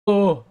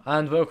Hello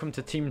and welcome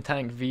to Team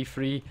Tank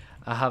V3.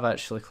 I have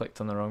actually clicked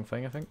on the wrong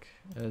thing, I think.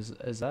 Is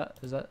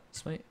that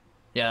Smite?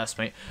 Yeah, that's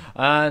Smite.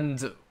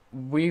 And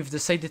we've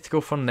decided to go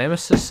for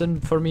Nemesis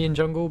and for me in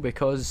jungle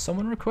because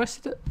someone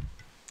requested it.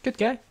 Good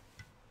guy.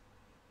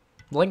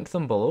 Link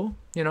them below.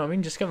 You know what I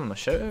mean? Just give them a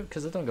shout out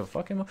because I don't give a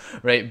fuck anymore.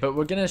 Right, but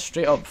we're gonna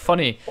straight up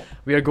funny.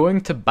 We are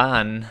going to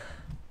ban.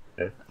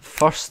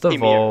 First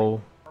of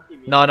all,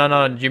 no,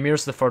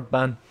 Ymir's the third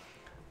ban.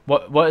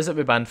 What is it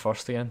we banned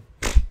first again?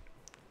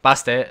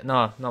 Bastet.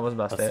 No, it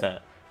wasn't Bastet.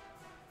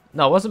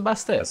 No, it wasn't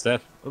Bastet. Bastet.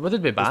 What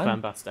did we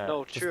ban? Bastet.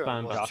 No, Tyr.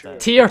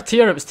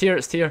 Tier. It was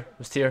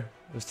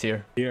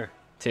tier.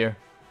 Tier.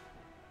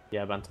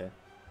 Yeah, ban Tyr.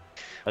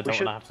 I don't want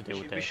to have to deal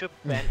with Tyr. We should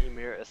ban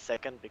Ymir a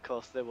second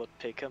because they would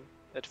pick him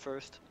at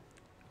first.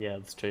 Yeah,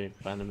 that's true.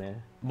 Ban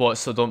Ymir. What?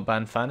 So don't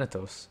ban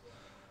Thanatos?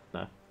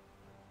 No.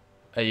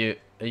 Are you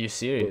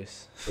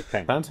serious?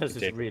 Thanatos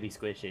is really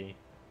squishy.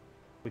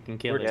 We can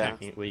kill him.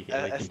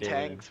 As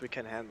tanks, we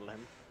can handle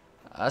him.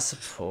 I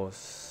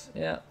suppose.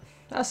 Yeah.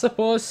 I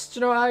suppose. Do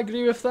you know what? I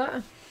agree with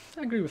that.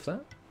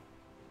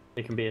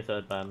 It can be a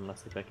third ban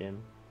unless they pick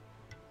him.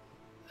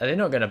 Are they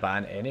not gonna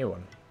ban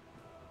anyone?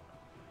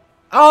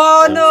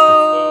 Oh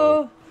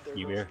no!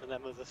 Ymir. The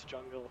Nemesis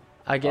jungle.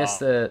 I guess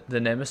the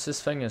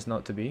Nemesis thing is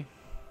not to be.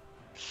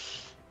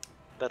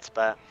 That's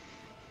bad.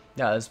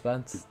 Yeah, it's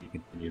bad.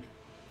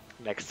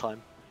 Next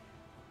time.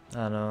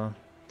 I know.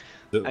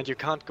 And you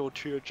can't go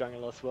to your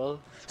jungle as well.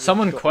 So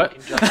someone quit.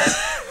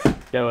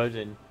 Go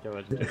Odin.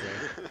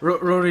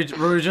 Rory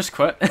just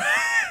quit.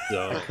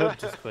 I could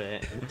just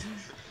quit.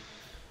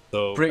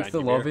 So break the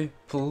lobby,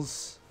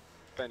 please.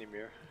 Ban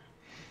Ymir.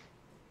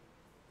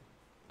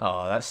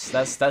 Oh,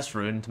 that's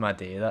ruined my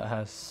day. That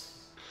has.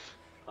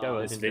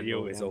 This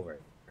video is over.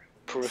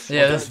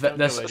 Yeah, this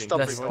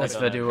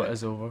video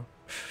is over.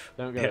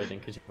 Don't go Odin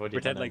because you've already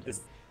pretend done like Odin.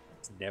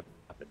 this never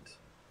happened.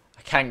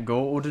 I can't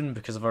go Odin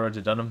because I've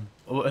already done him.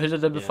 Who did I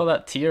do before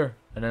that? Tier,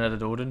 and then I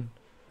did Odin.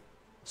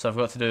 So I've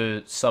got to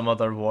do some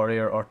other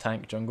warrior or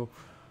tank jungle.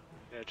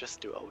 Yeah,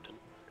 just do Odin.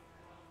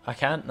 I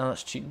can't. No,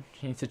 that's cheating.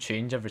 You need to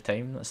change every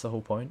time. That's the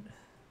whole point.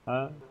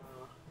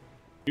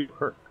 Do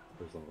Herc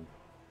or something.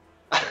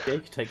 Yeah,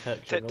 you can take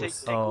Herc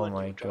juggles. Oh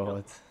my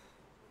god.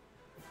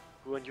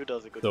 Who and you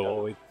does a good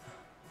So job.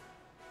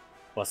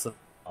 what's the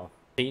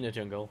Tina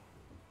jungle.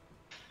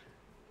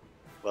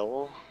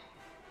 Well,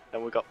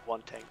 then we got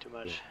one tank too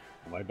much.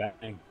 Am I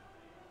banging?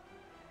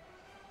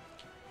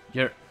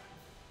 You're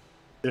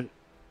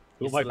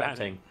Who am I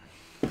banning?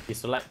 You're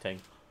selecting.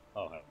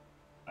 Oh,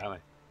 am I?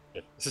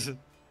 Good.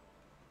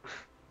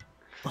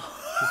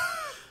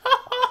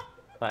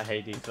 That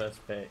Hades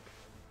first pick.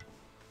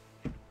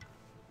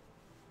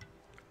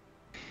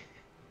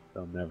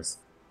 They'll never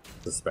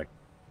suspect.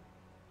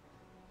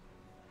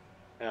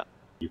 Yeah.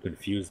 You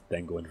confused,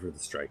 then go in for the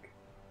strike.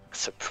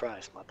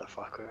 Surprise,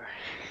 motherfucker.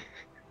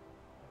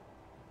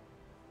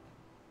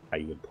 How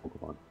you in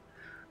Pokemon?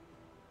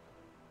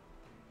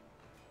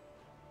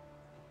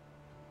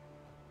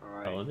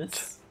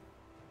 Alright.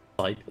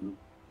 Like.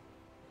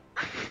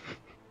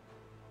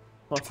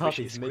 What are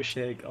these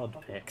mid-tier odd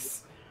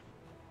picks?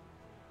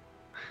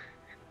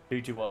 Who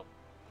do you want?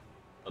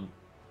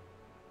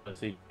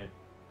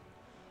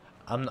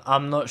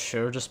 I'm not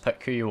sure. Just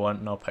pick who you want,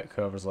 and I'll pick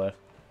whoever's left.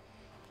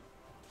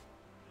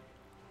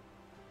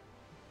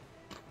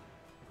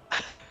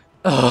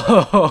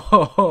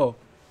 Oh,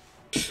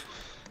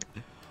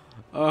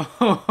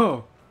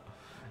 oh,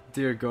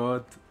 dear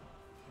God.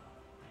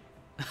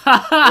 No,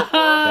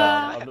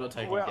 I'm not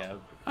taking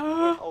Gab.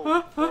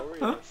 Oh,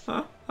 warriors.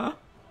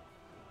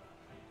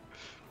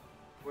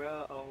 Where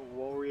are our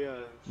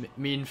warriors?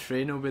 Me and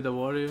Freyne will be the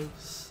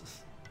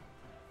warriors.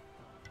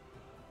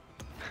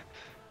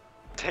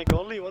 Tank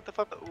only? What the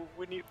fuck?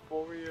 We need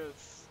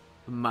warriors.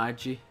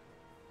 Magi.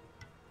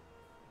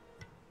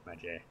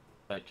 Magic.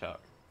 Like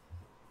Chuck.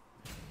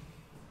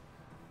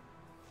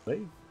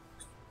 Wait.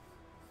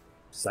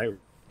 Siren.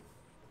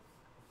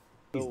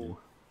 No.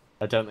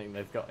 I don't think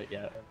they've got it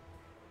yet.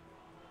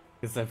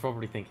 Because they're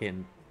probably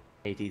thinking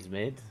 80s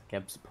mid,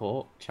 Gab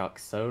support, Chuck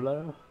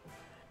solo.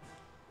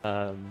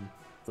 So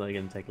they're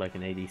gonna take like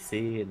an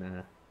ADC and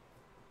a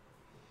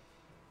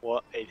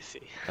What?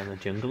 ADC. and a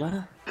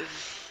jungler.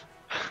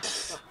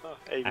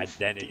 And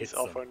then it ADCs hits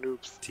are for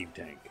noobs. Team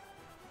Tank.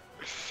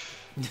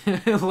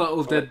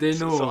 Little did they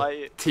know.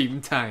 So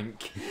Team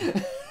Tank.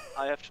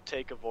 I have to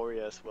take a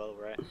warrior as well,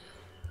 right?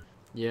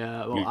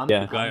 Yeah, well,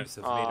 You guys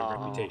have made a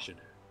reputation.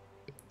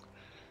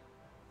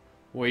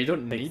 Well, you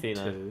don't Take need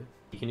Athena. to.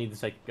 You can either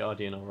take a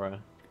Guardian or a...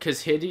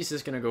 Because Hades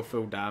is going to go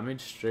full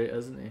damage straight,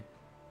 isn't he?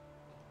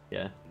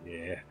 Yeah.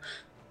 Yeah.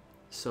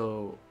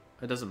 So,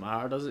 it doesn't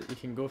matter, does it? You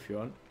can go if you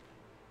want.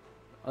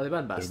 Oh, they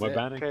banned Who am I Bastet.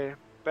 banning? Okay,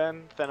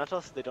 ban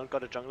Thanatos. They don't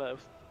got a jungler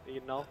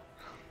now.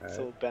 Alright.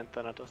 So ban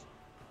Thanatos.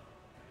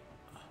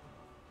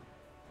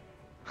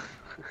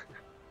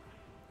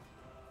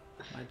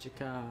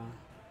 Magica.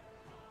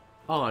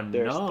 Oh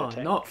There's no, the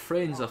tank. not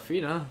Friends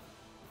Athena.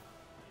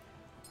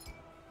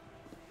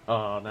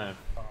 Oh no.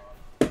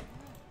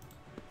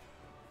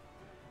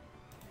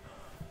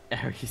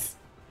 Ares.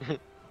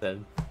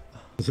 Then.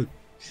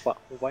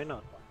 Why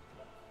not?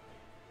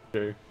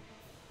 True.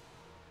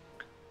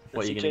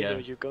 What are you CJ, gonna are go?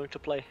 you going to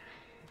play?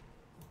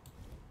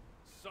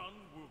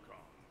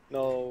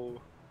 No.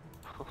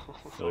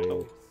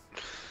 So,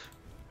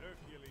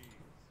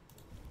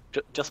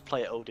 Just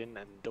play Odin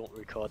and don't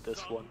record this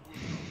one.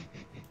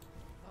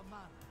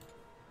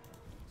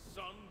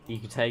 You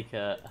could take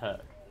a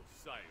Herc.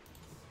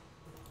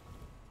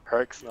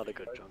 Herc's not a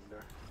good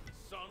jungler.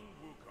 I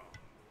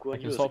Guan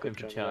Yu can is a swap him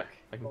good for jungler. Jack.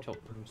 I can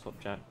swap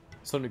Jack.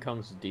 Sun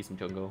Wukong's a decent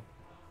jungle.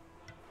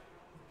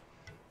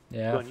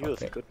 Yeah, Guan Yu fuck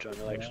is a it. good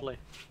jungler actually.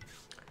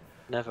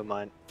 Never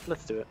mind.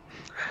 Let's do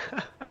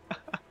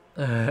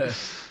it.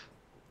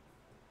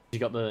 You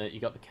got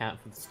the cat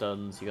for the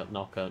stuns. You got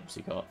knockups.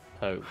 You got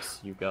pokes.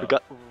 You We got.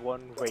 got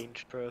one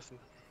ranged person.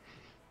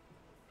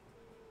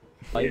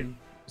 I'm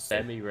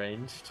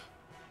semi-ranged.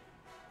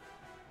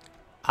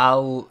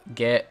 I'll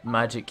get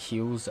magic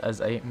heals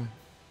as item.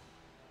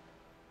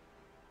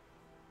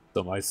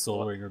 so my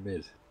soloing or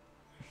mid?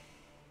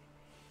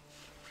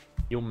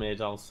 You're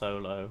mid. I'll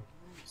solo.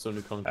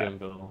 Sun Wukong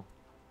jungle.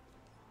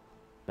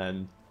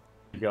 Then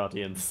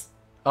Guardians.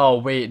 Oh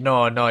wait,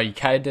 no, you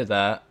can't do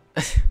that.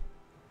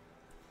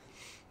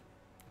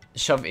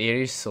 Shove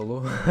Ares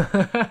solo.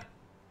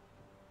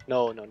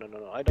 No.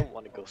 I don't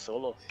want to go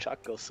solo.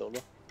 Chuck goes solo.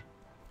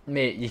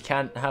 Mate, you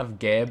can't have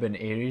Geb and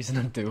Ares in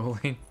a duel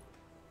lane.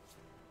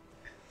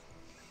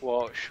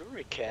 Well, sure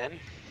we can.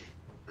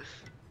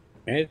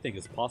 Anything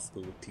is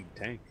possible with Team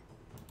Tank.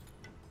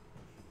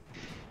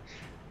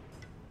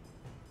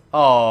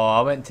 Oh,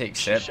 I went to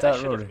accept I that,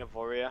 should have Rory. been a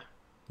warrior.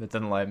 They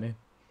didn't let me.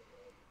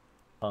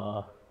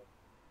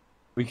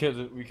 We could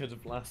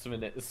have last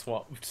minute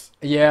swapped.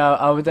 Yeah,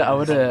 I would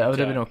have been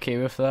Jack. okay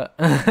with that.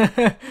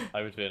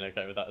 I would have been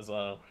okay with that as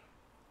well.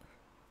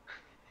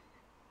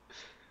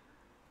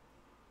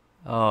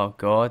 Oh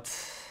god.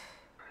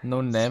 No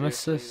Seriously,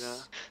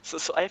 nemesis. nah.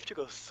 So I have to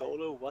go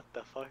solo? What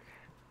the fuck?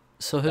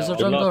 So who's No, our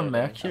good luck jungler? with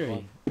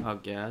Mercury. Oh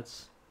god.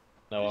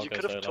 No, I'll You go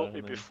could have solo, told me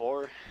and then-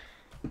 before.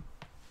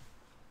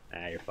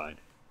 Nah, you're fine.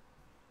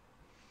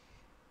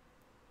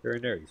 You're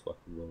in there, he's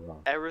fucking going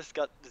wrong. Eris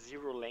got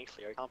 0 lane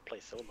clear. I can't play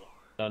solo.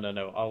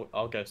 No.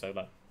 I'll go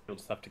solo. You'll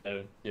just have to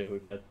go. Yeah, we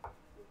did.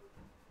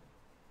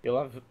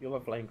 You'll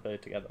have lane clear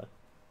together.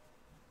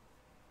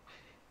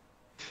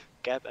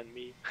 Gab and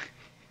me.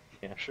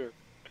 Yeah. Sure.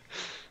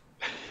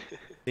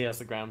 He has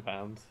the ground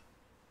pound.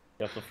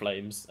 You have the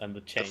flames and the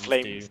The chains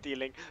flame do.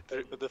 stealing.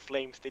 The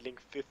flame stealing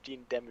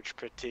 15 damage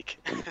per tick.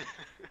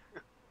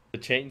 The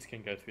chains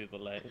can go through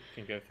the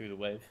can go through the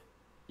wave.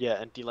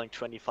 Yeah, and dealing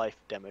 25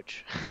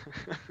 damage.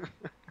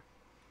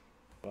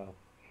 Wow.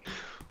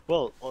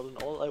 Well, all in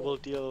all, I will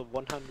deal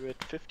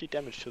 150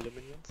 damage to the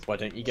minions. Why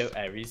don't you go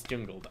Ares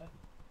jungle then?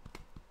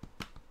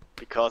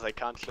 Because I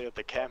can't clear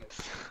the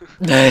camps.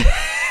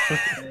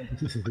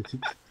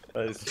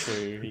 That is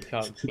true. He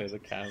can't clear the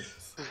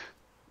camps.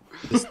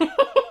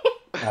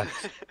 Like,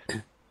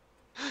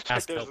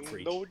 Ask there's help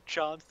freak. no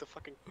chance to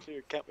fucking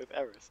clear camp with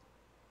Eris.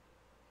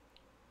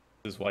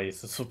 This is why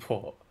he's a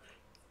support.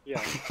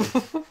 Yeah.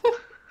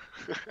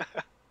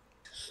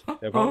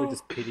 They'll probably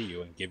just pity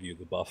you and give you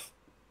the buff.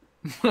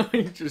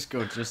 Just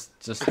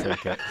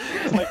take it.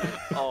 It's like,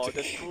 oh,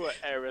 this poor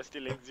Eris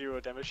dealing 0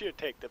 damage. Here,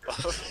 take the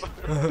buff.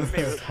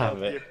 Maybe it'll Have help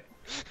it.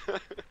 you.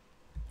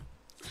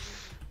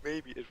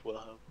 Maybe it will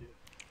help you.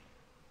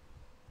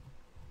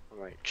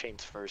 Alright,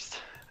 chains first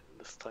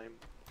this time.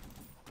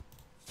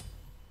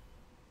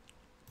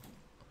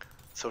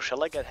 So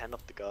shall I get Hand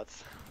of the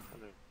Gods?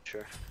 I'm not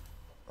sure.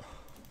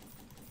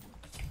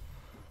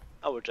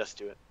 I will just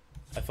do it.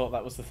 I thought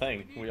that was the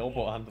thing. We all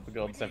bought Hand of the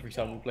Gods every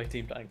time we play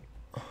Team Tank.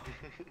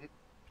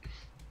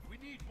 We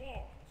need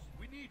war.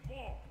 We need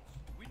war.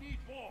 We need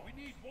war. We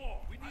need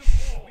war. We need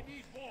war. We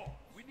need war.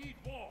 We need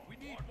war. We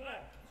need war.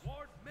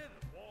 Ward middle.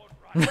 Ward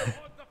right.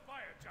 Ward the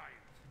fire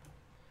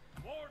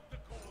giant. Ward the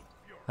cold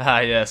fury. Ah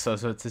yes, I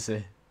was about to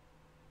say.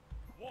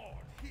 Ward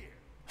here.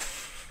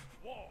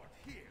 Ward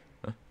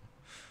here.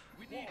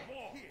 We need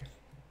war. Here.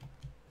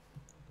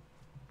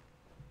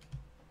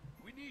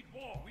 We need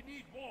war. We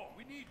need war.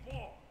 We need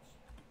war.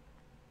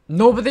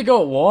 Nobody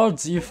got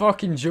wards, are you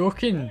fucking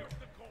joking?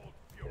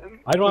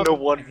 I don't No have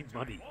one- any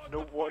money.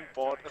 No one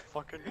bought a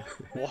fucking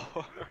war.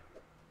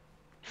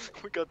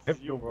 We got I have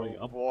no 0 money,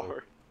 I'm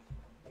war.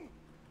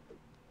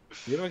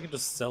 You know I can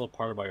just sell a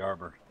part of my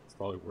armor. It's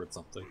probably worth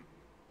something.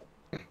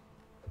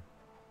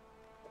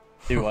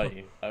 Who are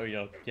you? Oh,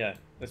 yeah. Yeah,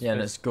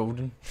 and it's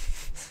golden.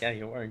 Yeah,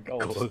 you're wearing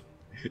gold. Cool.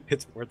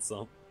 It's worth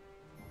some.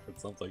 Worth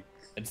something.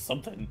 It's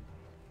something.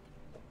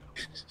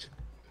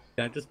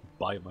 Can I just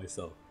buy it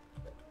myself?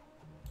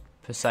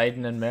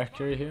 Poseidon and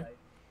Mercury here.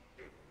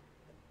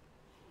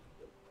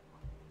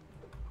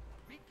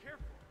 Be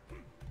careful.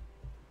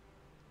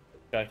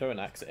 Should I throw an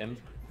axe at him?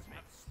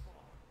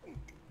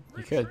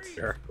 You could.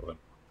 Sure. Go on.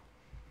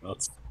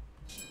 Nuts.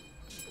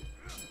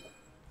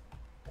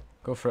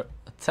 Go for it.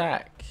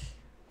 Attack.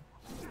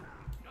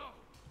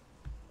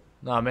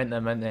 No, I meant the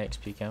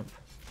XP camp.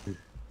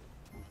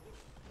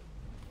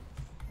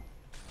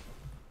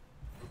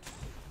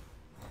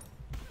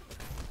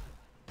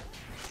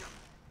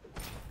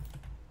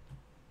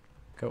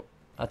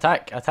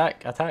 Attack,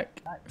 attack,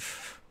 attack.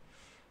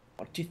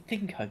 What do you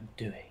think I'm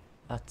doing?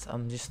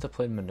 I'm used to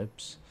playing my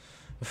noobs.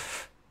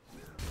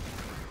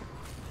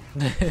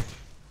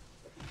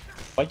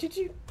 Why did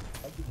you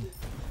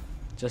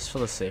Just for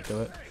the sake of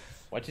it.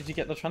 Why did you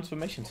get the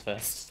transformations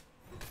first?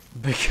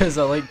 Because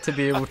I like to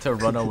be able to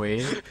run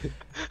away.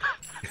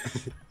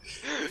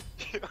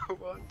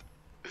 What?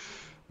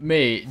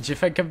 Mate, do you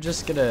think I'm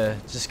just gonna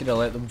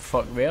let them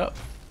fuck me up?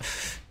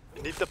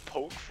 You need the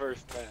poke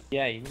first, man.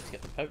 Yeah, you need to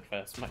get the poke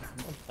first,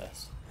 maximum one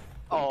first.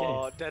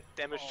 Oh, that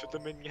damage to the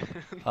minion.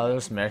 Oh,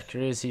 there's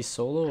Mercury. Is he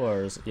solo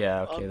or is...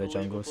 Yeah, okay, the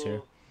jungle's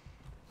here.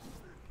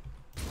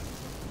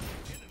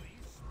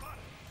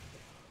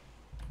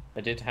 I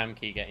did ham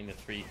key getting the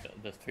 3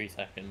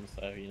 seconds,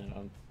 so you know,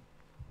 I'm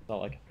not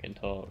like I can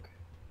talk.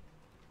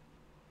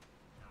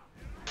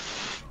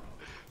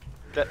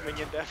 That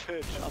minion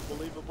damage,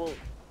 unbelievable.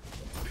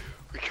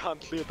 We can't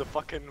clear the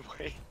fucking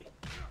way.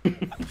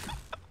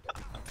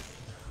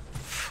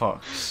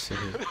 Fuck's sake.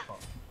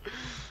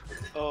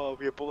 Oh,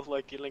 we are both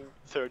like dealing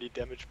 30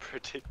 damage per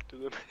tick to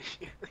the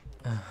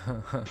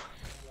minion.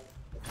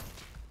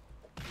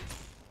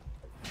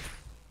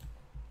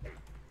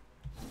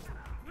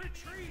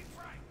 Retreat!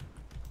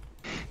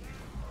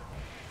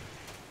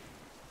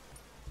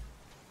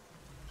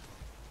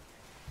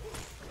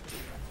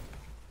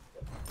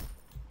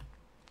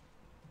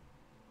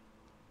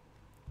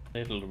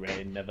 Little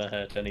rain never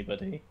hurt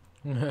anybody.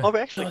 Oh, we're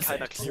actually Does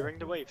kinda it? clearing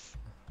the waves.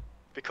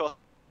 Because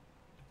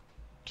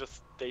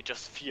they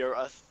just fear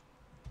us.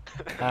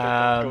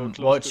 Go close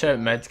Watch to out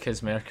them. mid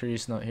because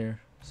Mercury's not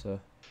here. So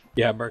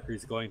Yeah,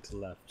 Mercury's going to the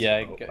left.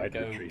 Yeah, so go I'd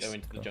into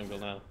retreat. the jungle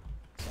now.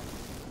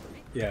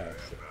 Yeah.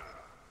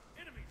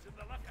 Enemies in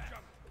the left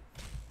jungle.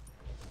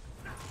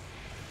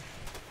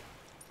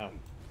 Oh.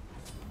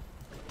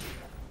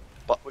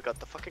 But we got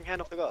the fucking hand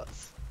of the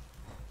gods.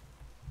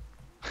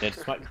 Yeah,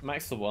 just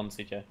max the 1,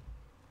 CJ.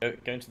 Go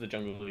into the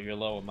jungle, you're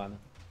low on mana.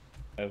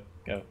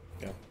 Go.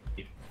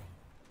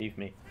 Leave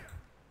me.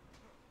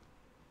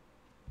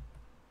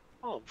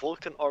 Oh,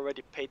 Vulcan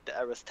already paid the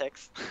Ares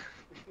tax.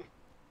 he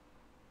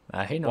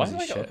Why knows have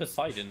I his got a shit.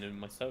 Poseidon in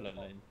my solo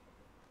lane?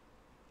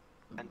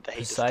 And they hate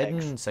his tax.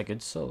 Poseidon's a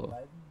good solo.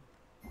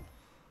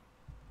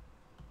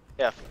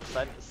 Yeah,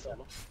 Poseidon is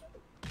solo.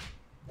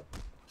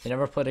 You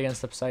never played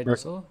against the Poseidon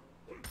solo?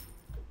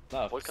 No,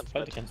 I've Vulcan's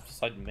played mid. against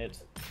Poseidon mid.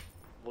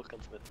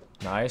 Vulcan's mid.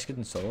 Nah, he's good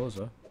in solo as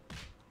well.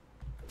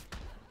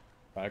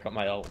 Right, I got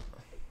my ult.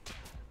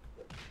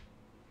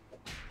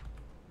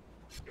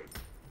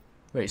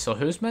 Wait, so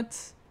who's mid?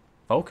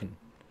 Vulcan.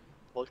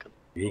 Vulcan.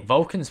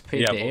 Vulcan's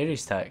paid Yeah, the Vulcan.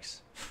 Ares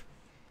tax.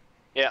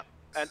 Yeah,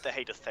 and they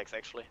hate his tax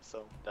actually,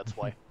 so that's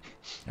why.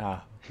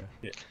 Ah, okay.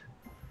 Yeah,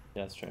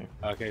 that's true.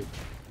 Okay,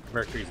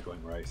 Mercury's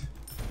going right.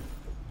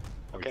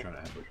 Are we Okay. trying to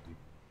ambush me?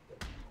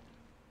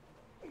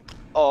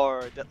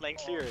 Or that lane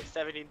clear,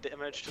 17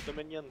 damage to the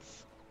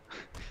minions.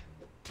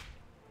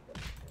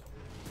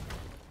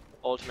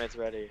 Ultimate's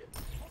ready.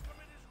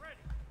 Ultimate is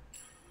ready.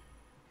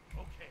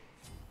 Okay.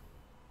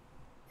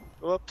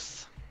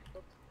 Whoops.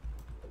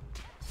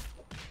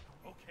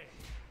 Okay.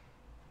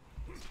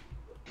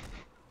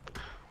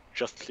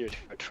 Just cleared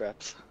her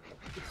traps.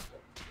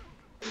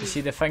 You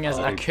see, the thing is,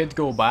 I could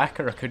go back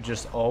or I could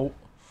just ult.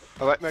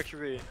 Alright,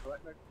 Mercury.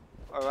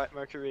 Alright,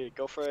 Mercury,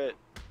 go for it.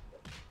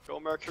 Go,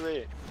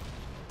 Mercury.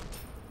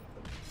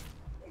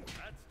 That's too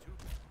bad.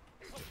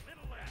 Oh,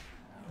 middle lane.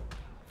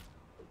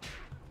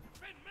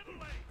 Defend middle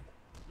lane.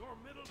 Your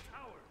middle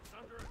tower is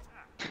under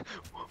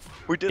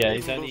attack. We didn't Yeah,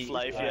 he's even only. lose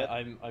life yet.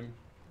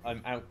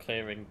 I'm out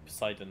clearing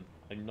Poseidon.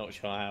 I'm not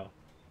sure how.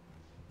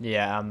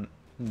 Yeah,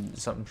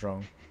 something's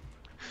wrong.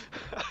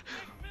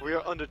 We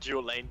are on the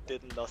dual lane,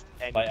 didn't lost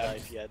any Like,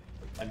 life yet.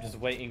 I'm just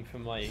waiting for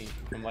my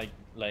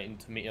lane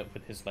to meet up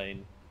with his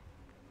lane.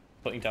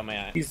 Putting down my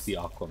axe. He's the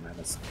Aquaman,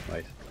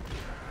 right?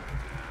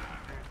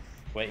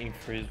 Waiting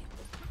for his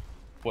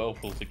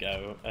whirlpool to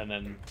go and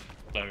then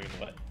blowing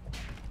away.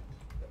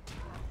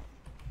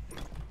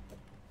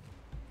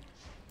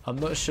 I'm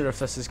not sure if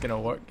this is gonna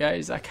work,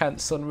 guys. I can't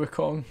Sun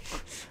Wukong.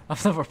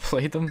 I've never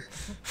played him.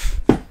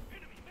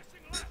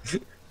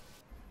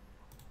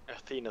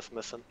 Athena's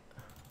missing.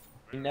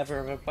 You never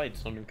ever played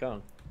Sun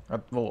Wukong?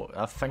 Well,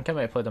 I think I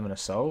might have played him in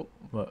Assault,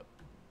 but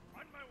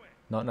On my way.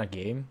 not in a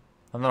game.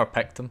 I've never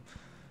picked him.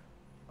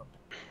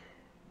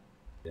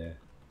 Yeah.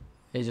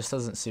 He just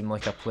doesn't seem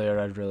like a player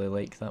I'd really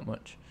like that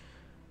much.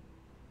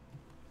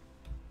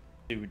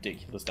 Do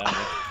ridiculous damage.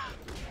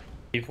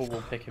 People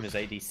will pick him as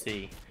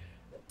ADC.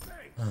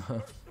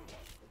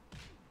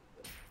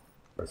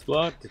 First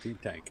blood to Team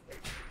Tank.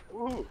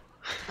 Ooh.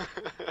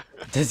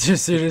 Did you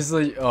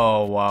seriously?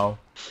 Oh wow.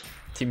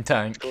 Team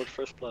Tank. Scored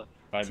first blood.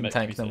 Right, Team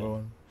Tank's number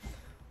 1.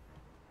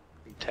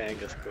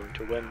 Tank is going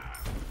to win.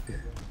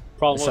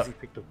 Problem So- was he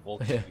picked up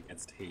Vulcan Yeah.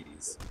 against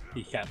Hades.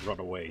 He can't run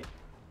away.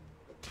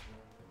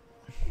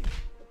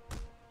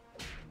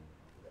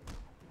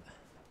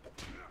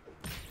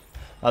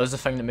 That was the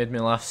thing that made me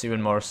laugh. See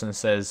when Morrison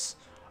says,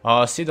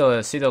 "Oh, see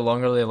the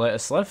longer they let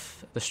us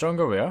live, the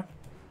stronger we are."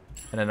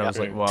 And then I was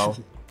like, "Wow,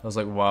 I was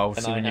like, wow,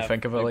 And see I when you have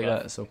think of it blue like buff.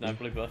 that, it's so No, cool.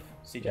 blue buff.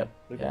 CJ. Yep.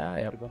 Blue buff. Yeah,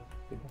 yep. Blue buff.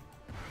 Blue buff.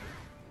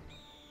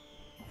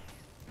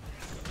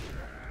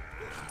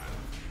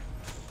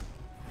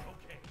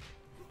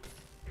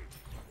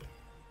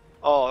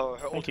 Oh,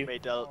 her Thank you.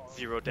 ultimate dealt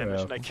 0 damage, and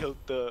I welcome. killed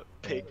the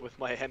pig with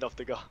my hand of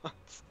the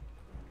gods.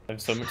 I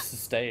have so much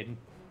sustain.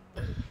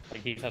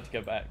 Like he's had to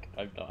go back.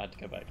 I've not had to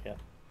go back yet.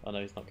 Oh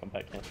no, he's not come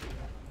back yet.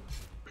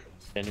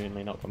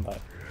 Genuinely not come back.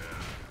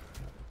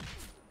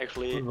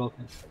 Actually,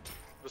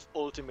 this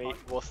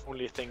ultimate was the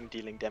only thing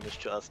dealing damage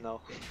to us now.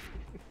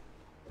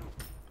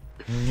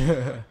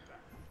 Okay.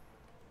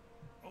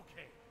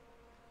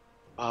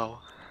 Wow.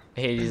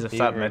 Hades, if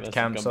Either that of mid us have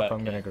camps gone up, back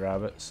I'm gonna yet.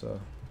 grab it, so.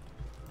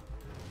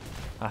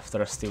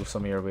 After I steal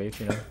some of your wave,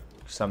 you know?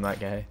 Because I'm that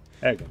guy.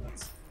 There go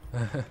nuts.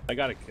 I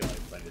gotta kill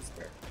him by this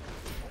pair.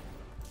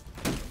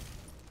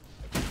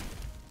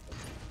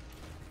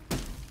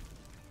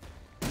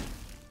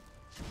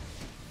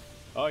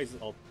 Oh, he's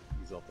ulting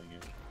you.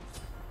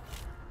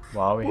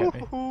 Wow, he hit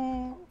me.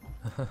 Woohoo!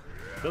 Doesn't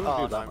Oh, do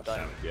no, that I'm much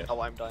dying. damage yet.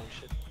 Oh, I'm dying,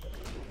 shit.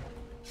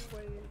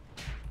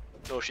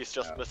 No, she's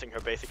just missing her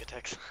basic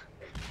attacks.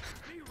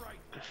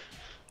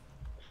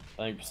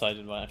 I think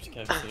Poseidon might have to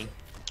go soon.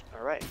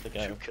 Alright, To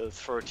go. 2 kills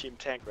for a team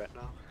tank right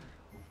now.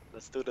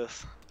 Let's do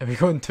this. Are we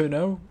going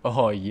 2-0?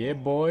 Oh yeah,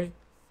 boy.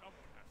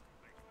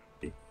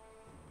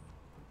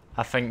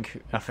 I think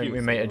we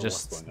was might like, have "Oh, what's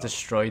just going on?"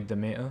 destroyed the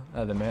meta.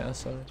 The meta,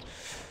 sorry.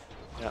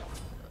 Yeah.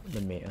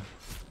 The meta.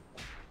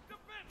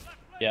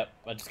 Yep,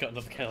 I just got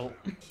another kill.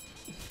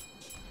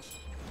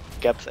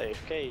 Gap's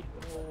AFK.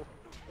 No.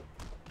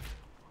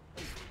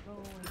 No,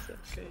 he's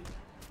AFK.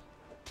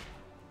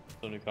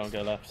 Someone who can't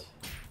go left.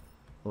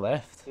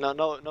 Left. No,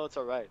 no, no, it's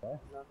alright.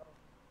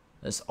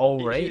 It's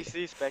alright.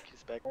 He's back,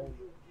 he's back.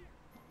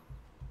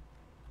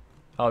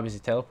 Oh, was he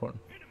teleporting?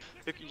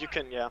 You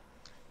can, yeah.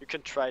 You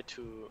can try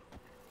to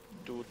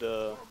do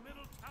the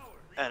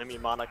enemy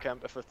mana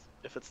camp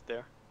if it's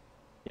there.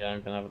 Yeah,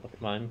 I'm gonna have a look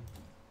at mine.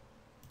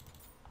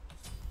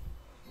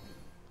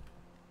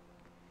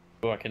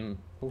 Oh, I can.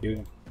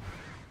 You,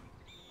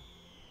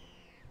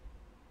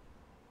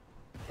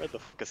 Where the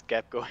fuck is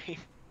Gap going?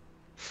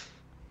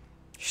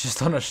 He's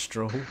just on a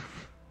stroll.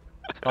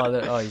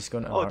 Oh, he's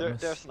going to Oh,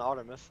 Artemis. there's an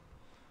Artemis.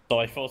 So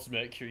I forced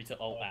Mercury to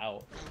ult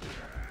out.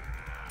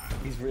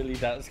 He's really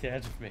that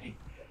scared of me.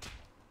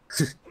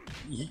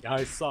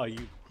 I saw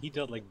you. He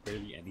did like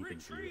barely anything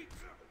for you.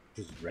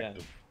 Just wrecked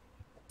him.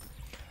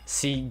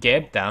 See,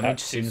 Geb damage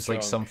That's too seems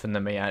like strong. something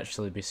that may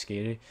actually be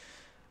scary.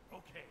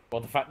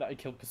 Well, the fact that I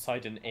killed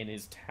Poseidon in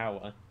his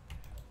tower.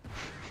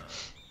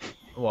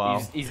 Wow.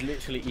 He's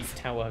literally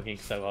tower hugging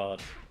so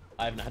hard.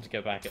 I haven't had to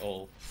go back at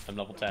all. I'm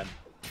level 10.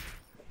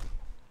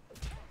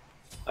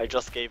 I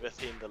just gave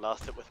Athene the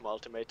last hit with my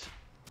ultimate.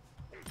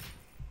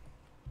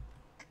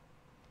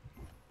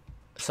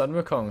 Sun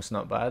Wukong's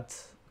not bad.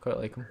 Quite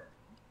like him.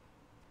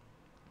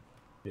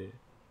 Yeah.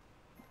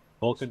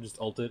 Vulcan just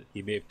ulted.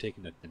 He may have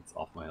taken a hint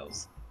off my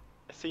house.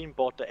 Athene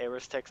bought the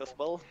Ares tax as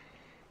well.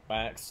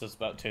 My axe does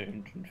about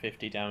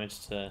 250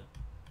 damage to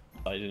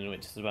Poseidon,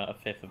 which is about a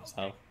fifth of his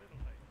health.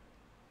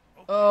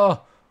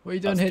 Oh, what are you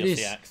doing, That's just Hades?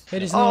 the axe.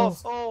 Hades, Oh,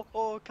 no.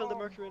 oh, kill the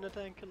Mercury in the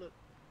tank, kill it.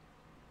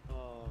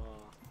 Oh.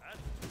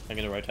 I'm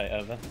gonna rotate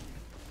over.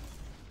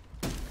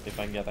 See if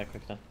I can get that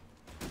quicker.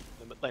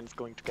 The mid lane is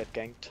going to get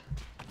ganked.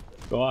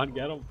 Go on,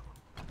 get him.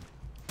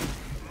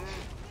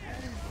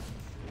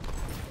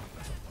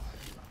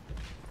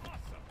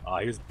 Ah,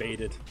 he was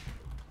baited.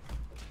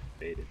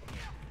 Baited.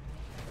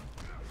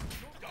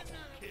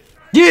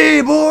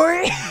 Yeah,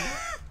 boy!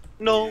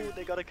 No,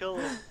 they got a kill.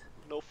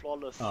 No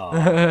flawless.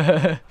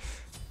 Ah,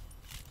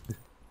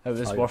 It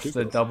was Oh, worth you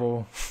the took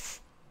double.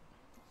 Sorry.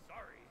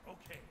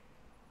 Okay.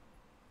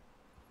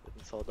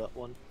 Didn't saw that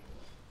one.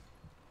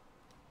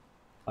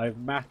 I have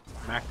max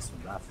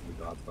Wrath of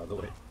the Gods, by the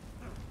way.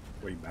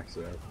 Where you max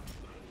it out.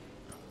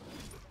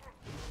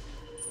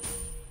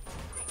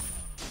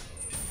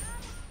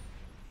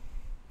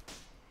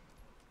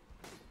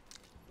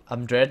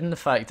 I'm dreading the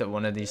fact that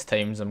one of these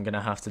times I'm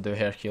gonna have to do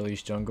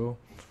Hercules jungle.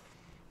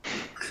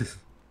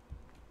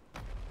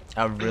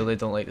 I really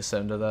don't like the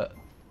sound of that.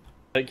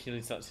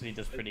 Hercules actually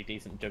does pretty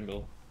decent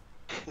jungle.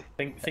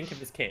 Think of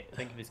his kit.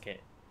 Think of his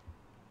kit.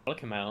 Pluck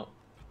him out,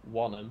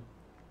 one him,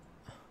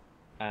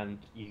 and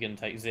you can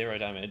take 0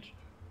 damage.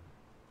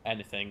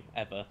 Anything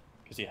ever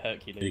because you're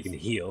Hercules. You can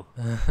heal.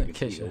 In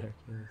case you're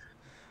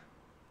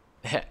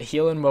Hercules.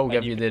 Healing will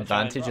give you you the can try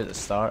and advantage rock. at the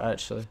start,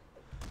 actually.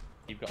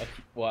 You've got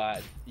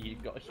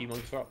a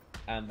humongous drop,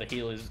 and the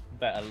heal is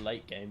better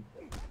late game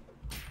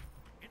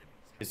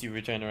because you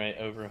regenerate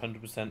over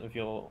 100% of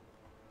your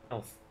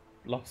health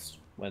lost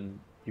when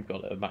you've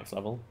got it at max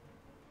level.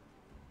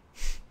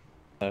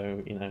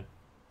 So you know,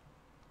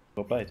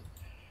 well played.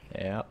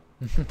 Yeah.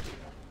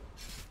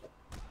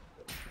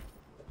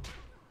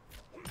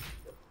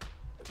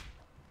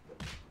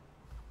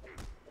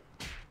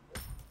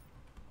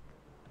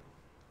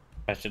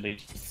 Actually,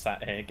 just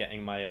sat here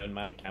getting my own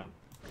map count.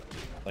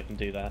 I can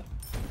do that.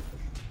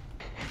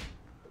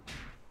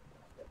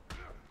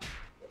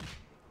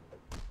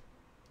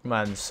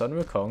 Man, Sun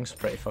Wukong's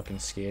pretty fucking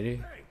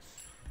scary.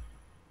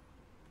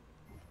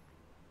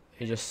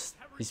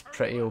 he's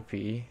pretty OP.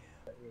 Be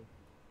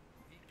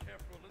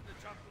careful in the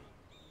jungle.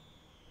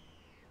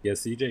 Yeah,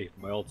 CJ,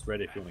 my ult's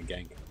ready if you want to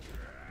gank.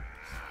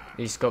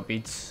 He's got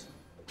beads.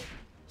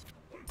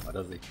 How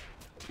does he?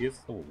 He is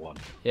level 1.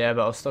 Yeah,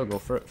 but I'll still go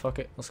for it. Fuck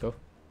it, let's go.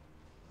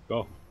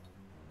 Go.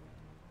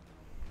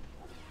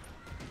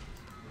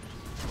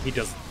 He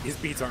does. His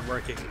beats aren't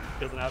working. He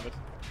doesn't have it.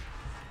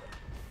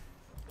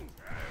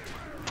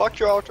 Fuck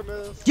your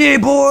Artemis! Yeah,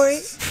 boy!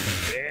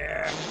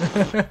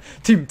 Yeah.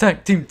 Team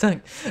tank, team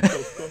tank.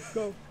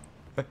 Go.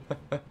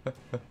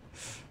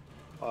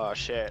 Oh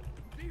shit.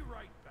 Be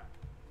right back.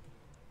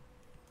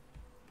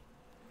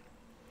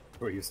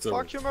 Or you still?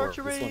 Fuck you, for this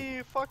one?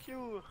 Mercury! Fuck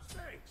you!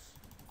 Thanks.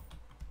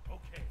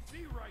 Okay,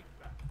 be right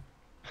back.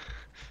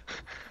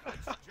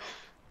 Let's jump.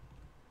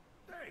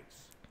 Thanks.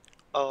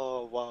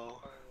 Oh wow.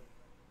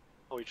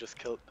 Oh, we just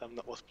killed them.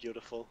 That was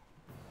beautiful.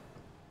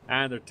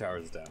 And their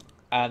tower's down.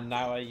 And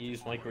now I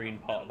use my green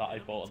pot that I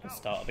bought at the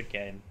start of the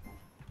game.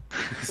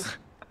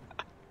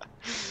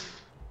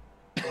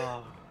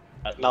 Oh.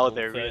 At Now level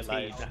they 13,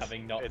 realize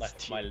having not it's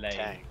left my team lane.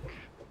 tank.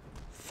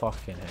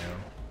 Fucking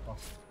hell.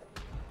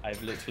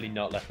 I've literally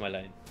not left my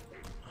lane.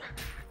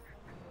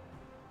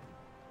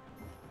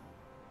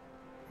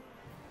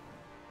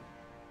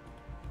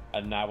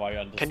 And now I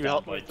understand you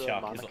help why with the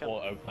Chuck mana is cam?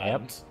 auto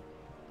planned.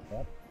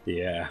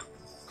 Yeah.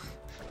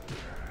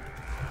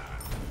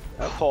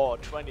 Oh,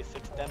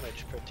 26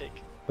 damage per tick.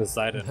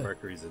 Poseidon and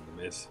Mercury's in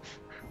the mid.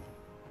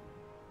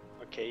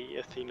 Okay,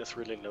 Athena's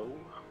really low.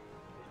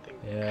 I think.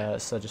 Yeah,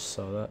 so I just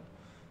saw that.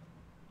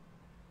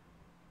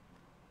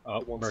 Oh,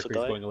 Who wants to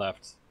Mercury's die? going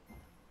left.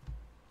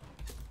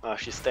 Ah,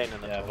 she's staying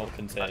in the Yeah, tower.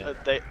 Vulcan's here.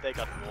 They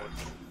got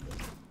wards.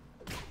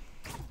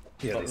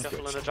 Yeah, But they Careful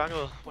in switched. the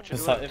jungle. What you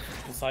doing?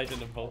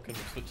 Poseidon and Vulcan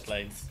have switched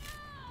lanes.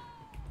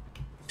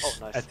 Oh,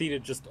 nice. Athena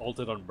just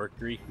ulted on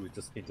Mercury, who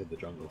just into the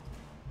jungle.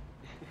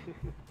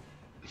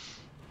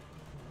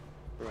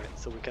 Right,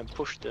 so we can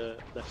push the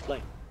left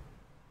lane.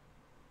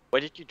 Why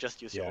did you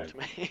just use your Yeah.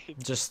 ultimate?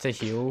 Just to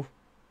heal.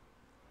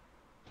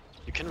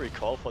 You can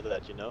recall for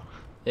that, you know?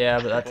 Yeah,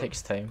 but that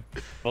takes time.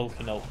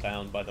 Vulcan ult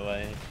down, by the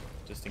way,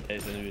 just in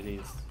case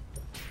anybody's.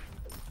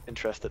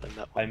 Interested in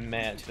that I one.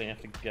 may actually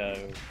have to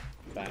go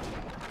back.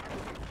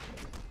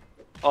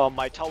 Oh,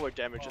 my tower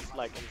damage is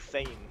like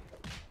insane.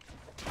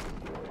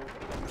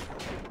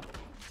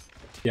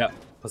 Yeah,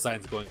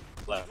 Poseidon's going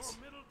left.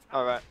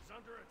 Alright.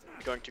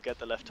 I'm going to get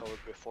the left tower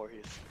before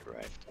he's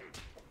arrived.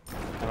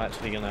 I'm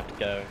actually gonna have to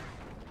go.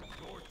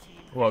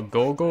 What,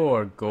 go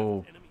or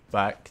go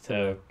back to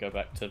So go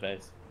back to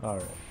base.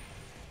 Alright.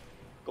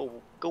 Go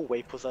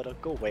away, Poseidon,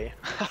 go away.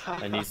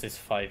 And use this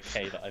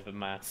 5k that I've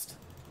amassed.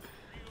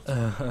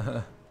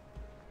 Let's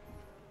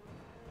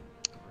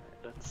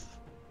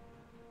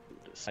do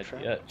this Hide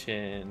trap. the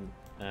urchin,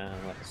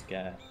 and let's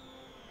get.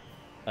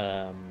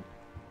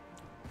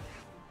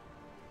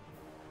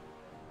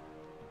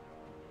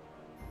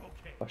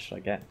 Okay. What should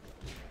I get?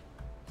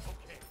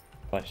 Okay.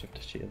 Flash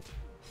shift shield.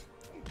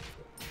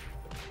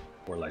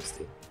 Or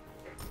lifesteal.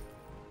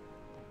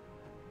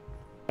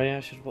 Oh yeah, I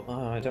should.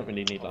 Oh, I don't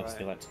really need Alright.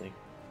 lifesteal actually.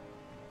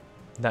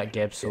 That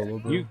Geb solo,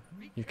 bro. You-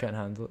 You can't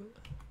handle it.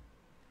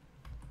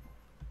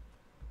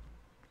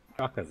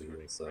 Shock has a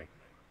healing, so.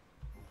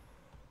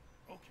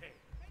 Okay.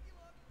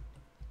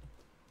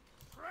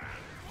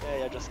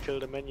 Yeah, I just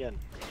killed a minion.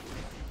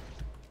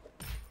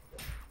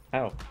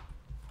 How?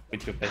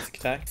 With your basic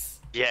attacks?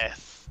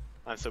 Yes!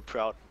 I'm so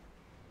proud.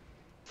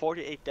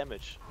 48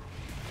 damage.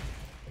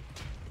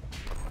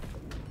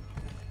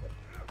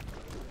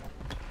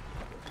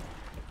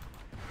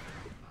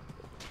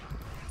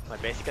 My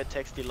basic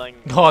attack's dealing.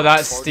 Oh,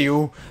 that 40.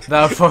 steal.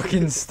 That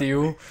fucking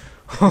steal.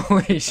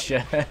 Holy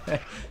shit. Oh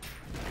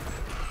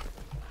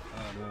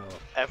no.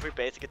 Every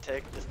basic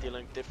attack is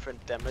dealing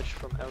different damage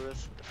from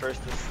arrows. The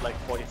first is like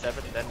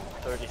 47, then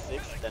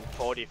 36, then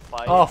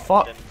 45, Oh,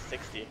 fuck. then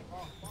 60.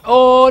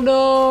 Oh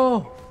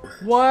no!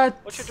 What?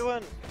 What you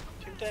doing?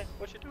 Team Tank,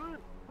 what you doing?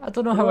 I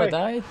don't know how I Away.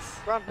 died.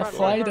 Run, I run,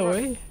 flied run, run,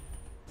 away.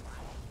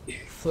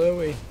 Flew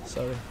away,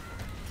 sorry.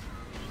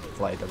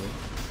 Flied away.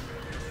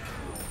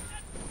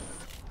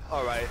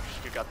 Alright,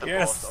 you got the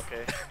Yes. boss,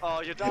 okay.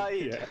 Oh, you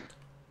died!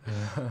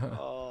 Yeah.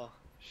 Oh,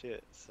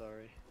 shit,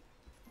 sorry.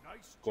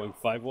 Nice Going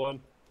 5-1.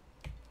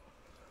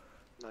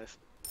 Nice.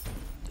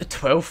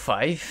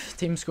 12-5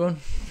 team's going.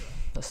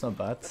 That's not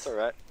bad. That's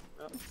alright.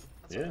 Yeah,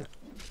 that's Yeah. alright.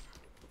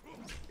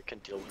 You can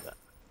deal with that.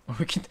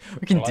 We can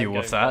Well, deal I'm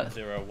with going that.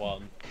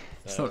 1-0-1.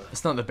 It's So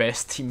not the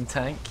best team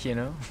tank, you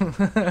know.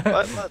 But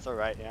that's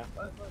alright, yeah.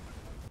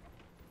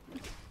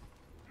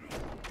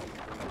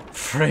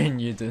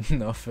 Friend, you did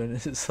nothing.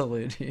 It's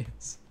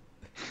hilarious.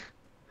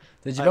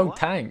 Did you I build what?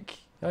 tank?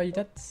 Oh, you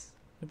did.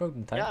 You're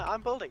building tank. Yeah,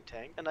 I'm building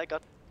tank, and I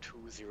got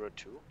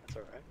 202. That's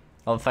alright.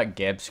 Oh, in fact,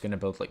 Geb's gonna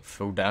build like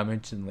full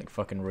damage and like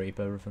fucking rape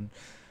everything.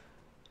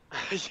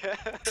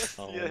 Yes,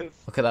 Oh. yes.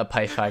 Look at that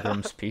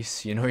Pythagoras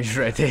piece. You know he's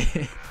ready.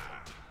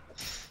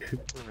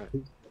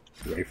 Alright.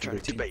 Ready for Turn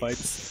the to team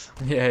fights.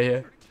 base. Yeah,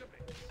 yeah.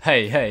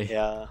 Hey, hey.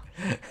 Yeah,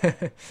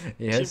 team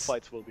Yes.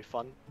 fights will be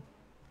fun.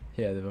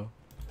 Yeah, they will.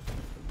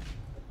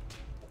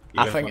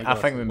 I think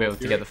we may be able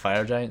to get the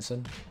fire giants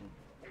in.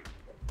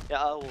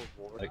 Yeah, I will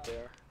ward Like-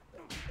 there.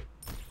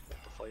 The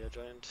fire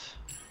giant.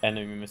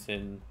 Enemy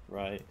missing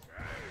right.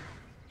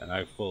 And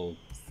I full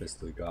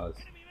fist of the gods.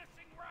 Enemy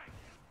missing right.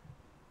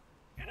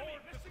 Enemy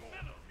missing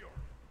middle.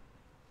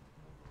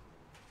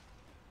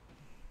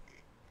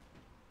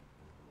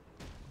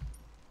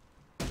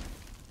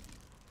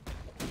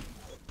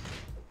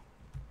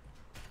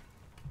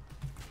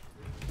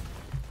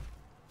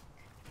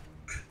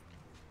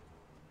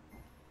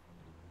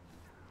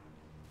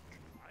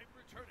 I'm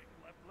returning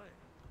left leg.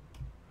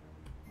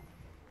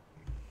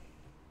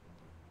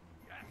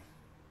 Yes.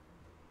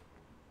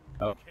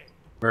 Oh,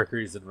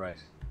 Mercury's in right.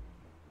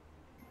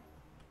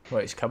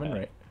 What, he's coming,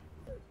 right?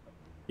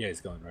 Yeah,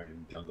 he's going right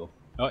in the jungle.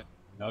 Oh,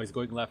 now he's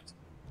going left.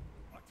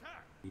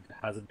 Attack. He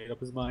hasn't made up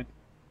his mind.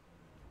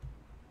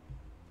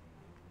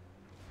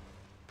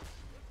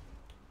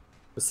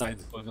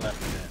 Besides going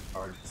left and then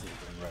Artemis is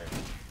going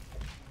right.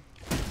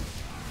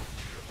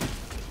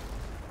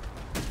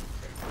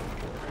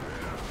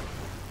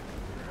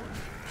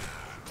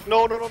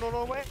 No,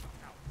 wait!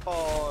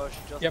 Oh, she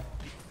just. Yep,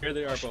 here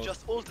they are She both.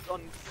 just ulted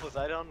on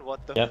Poseidon,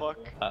 what the Yep,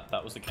 fuck?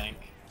 that was a gank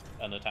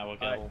and a tower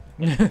kill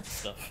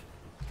stuff.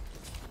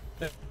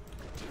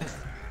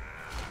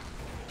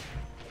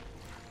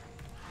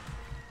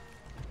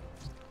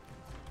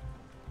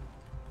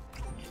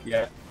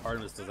 Yeah,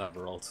 Artemis does have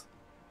her ult.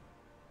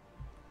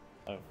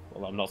 Oh,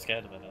 well, I'm not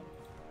scared of it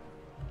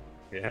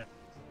then. Yeah,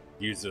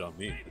 use it on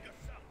me.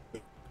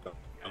 You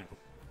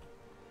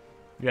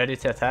ready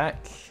to attack?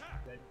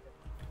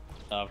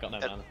 No, I've got no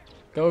mana.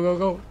 Go, go,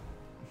 go.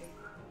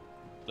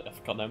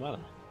 I've got no mana.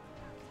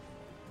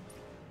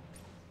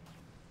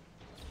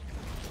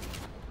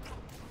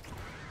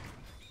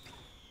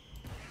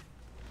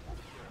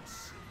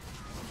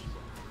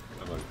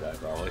 I'm gonna die,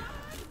 probably.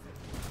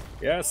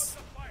 Yes!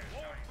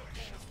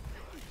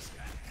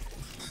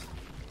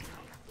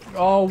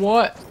 Oh,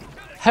 what?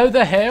 How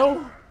the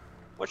hell?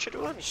 What you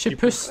doing? She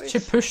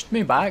pushed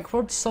me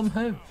backwards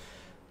somehow.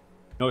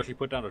 No, she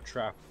put down a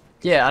trap.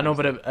 Yeah, I know,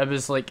 but it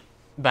was like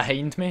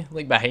behind me,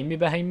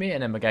 behind me,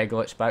 and then my guy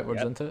glitched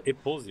backwards Yeah, into it.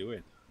 it pulls you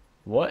in.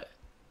 What?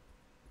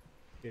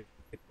 It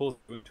pulls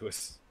you into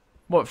us.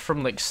 What,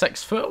 from like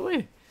 6 foot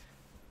away?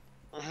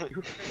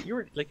 You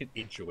were like an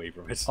inch away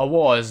from it. I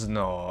was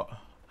not.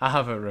 I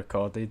have it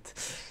recorded.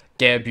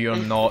 Geb, you're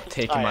not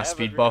taking I my have it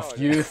speed buff,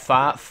 recorded. you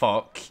fat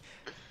fuck.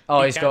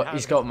 Oh, he's can't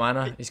got have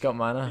mana. He's got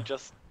mana. He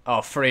just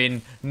Oh,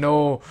 Frayne,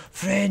 no,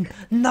 Frayne,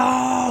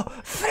 no,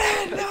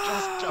 Frayne,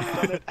 no. jumped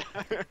on it.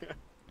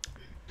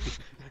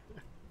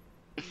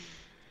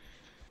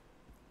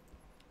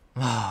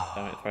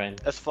 Damn it, Thrain.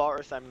 As far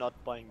as I'm not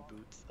buying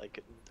boots, I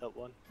couldn't help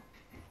one.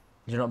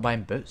 You're not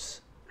buying boots.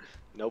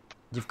 Nope.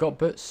 You've got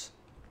boots.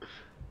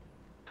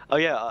 Oh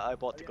yeah, I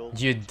bought the gold.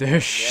 You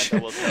douche. In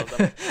the end, I will sell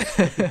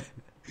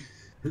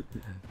them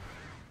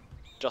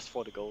just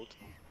for the gold.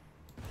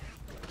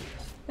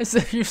 As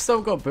if you've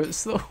still got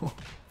boots though.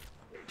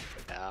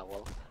 Yeah,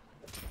 well.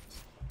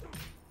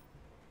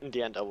 In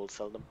the end, I will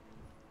sell them.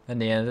 In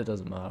the end, it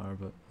doesn't matter,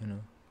 but you know.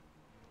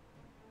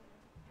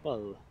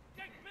 Well,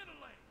 Take middle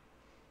lane.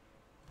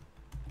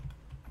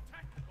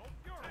 Tactical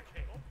fury.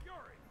 Fury.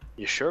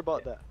 you sure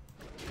about that?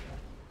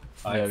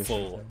 I Yeah, have we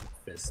full should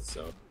fist,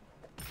 so.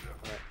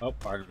 Oh,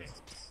 Artemis.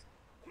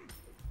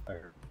 I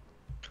heard.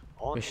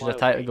 On We should my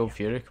attack way. the Gold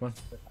Fury, come on.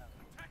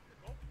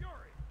 Tactical fury.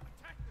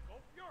 Tactical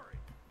fury.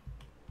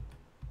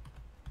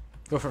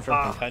 Go for it.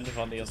 I'm kind of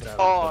on the other side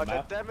Oh, of the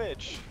that map.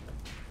 damage!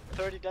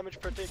 30 damage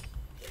per tick.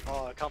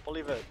 Oh, I can't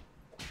believe it.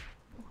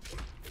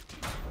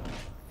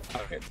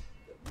 Okay.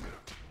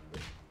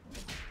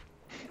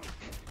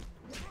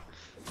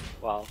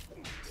 Wow.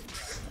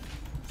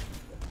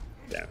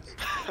 Damn.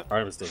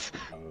 Artemis does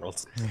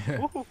ult.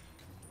 Woohoo.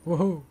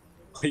 Woohoo.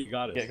 You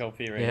got it. Get Gold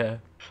Fury. Yeah.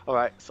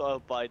 Alright, so I'll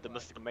buy the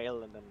mystical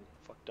mail and then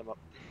fuck them up.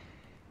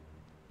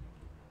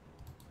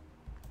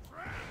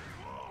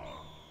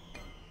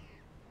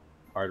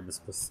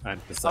 Artemis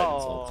and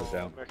Poseidon's Oh, ult are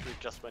down. Mercury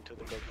just went to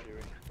the Gold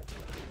Fury.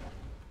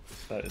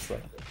 That is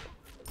right.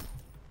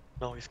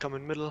 No, he's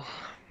coming middle.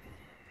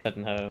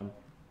 Heading home.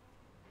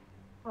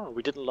 Oh,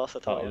 we didn't lose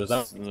at Oh, all. it does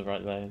was that- in the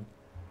right lane.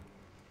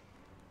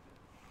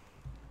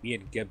 Me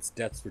and Geb's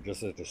deaths were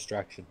just a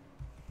distraction.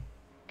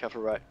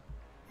 Careful, right.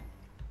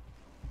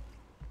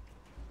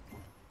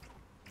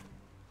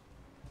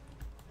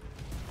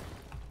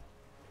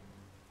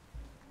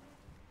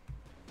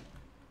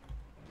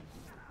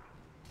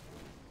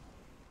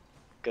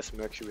 Guess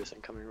Mercury is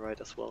incoming right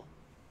as well.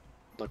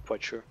 Not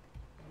quite sure.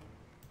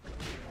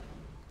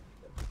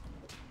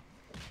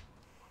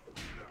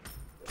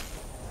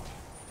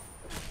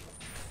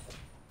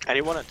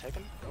 Anyone attack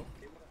him? No.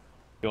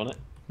 You want it?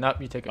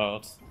 Nope, you take it.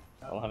 Oh,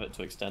 I'll have it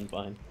to extend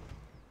mine.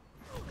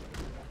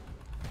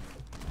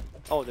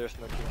 Oh, there's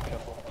Mercury.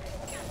 Careful.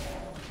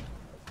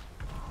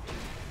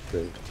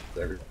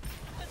 There.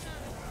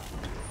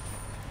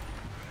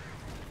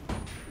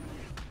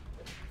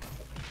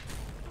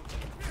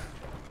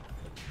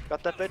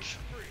 Got that bitch?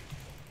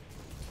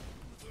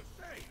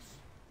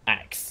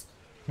 Axe.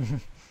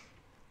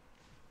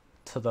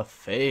 to the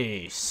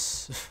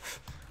face.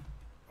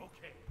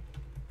 Okay.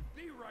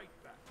 Be right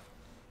back.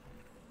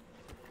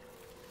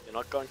 You're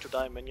not going to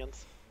die,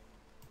 minions.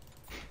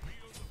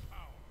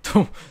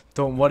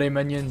 Don't worry,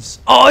 minions.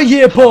 Oh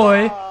yeah,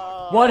 boy!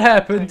 Ah, What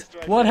happened? tank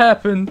strikes What again.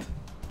 happened?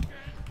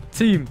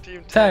 Team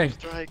Team Tank.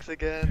 strikes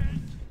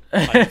again.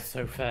 I'm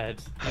so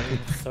fed. I need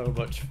so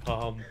much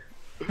farm.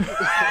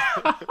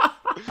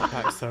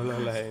 Back solo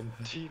lane.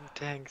 Team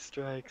Tank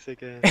strikes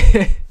again.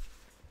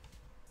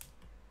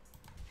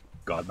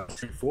 God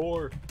Mastery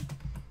 4.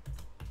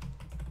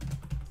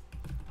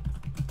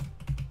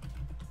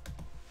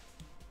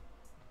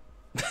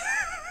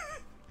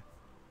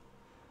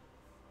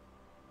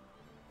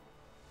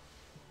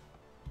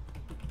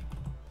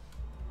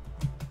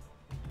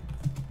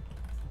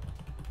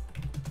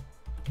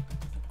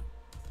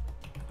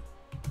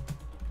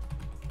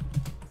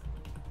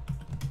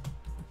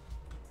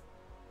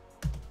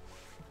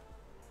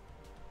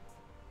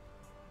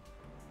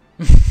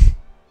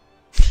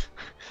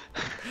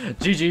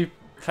 GG.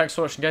 Thanks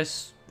for watching,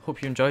 guys.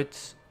 Hope you enjoyed.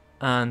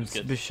 And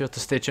good. be sure to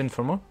stay tuned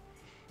for more.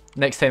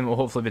 Next time it will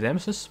hopefully be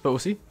Nemesis, but we'll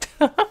see.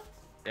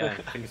 Yeah,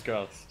 fingers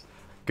crossed.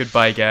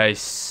 Goodbye,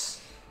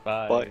 guys.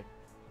 Bye. Bye.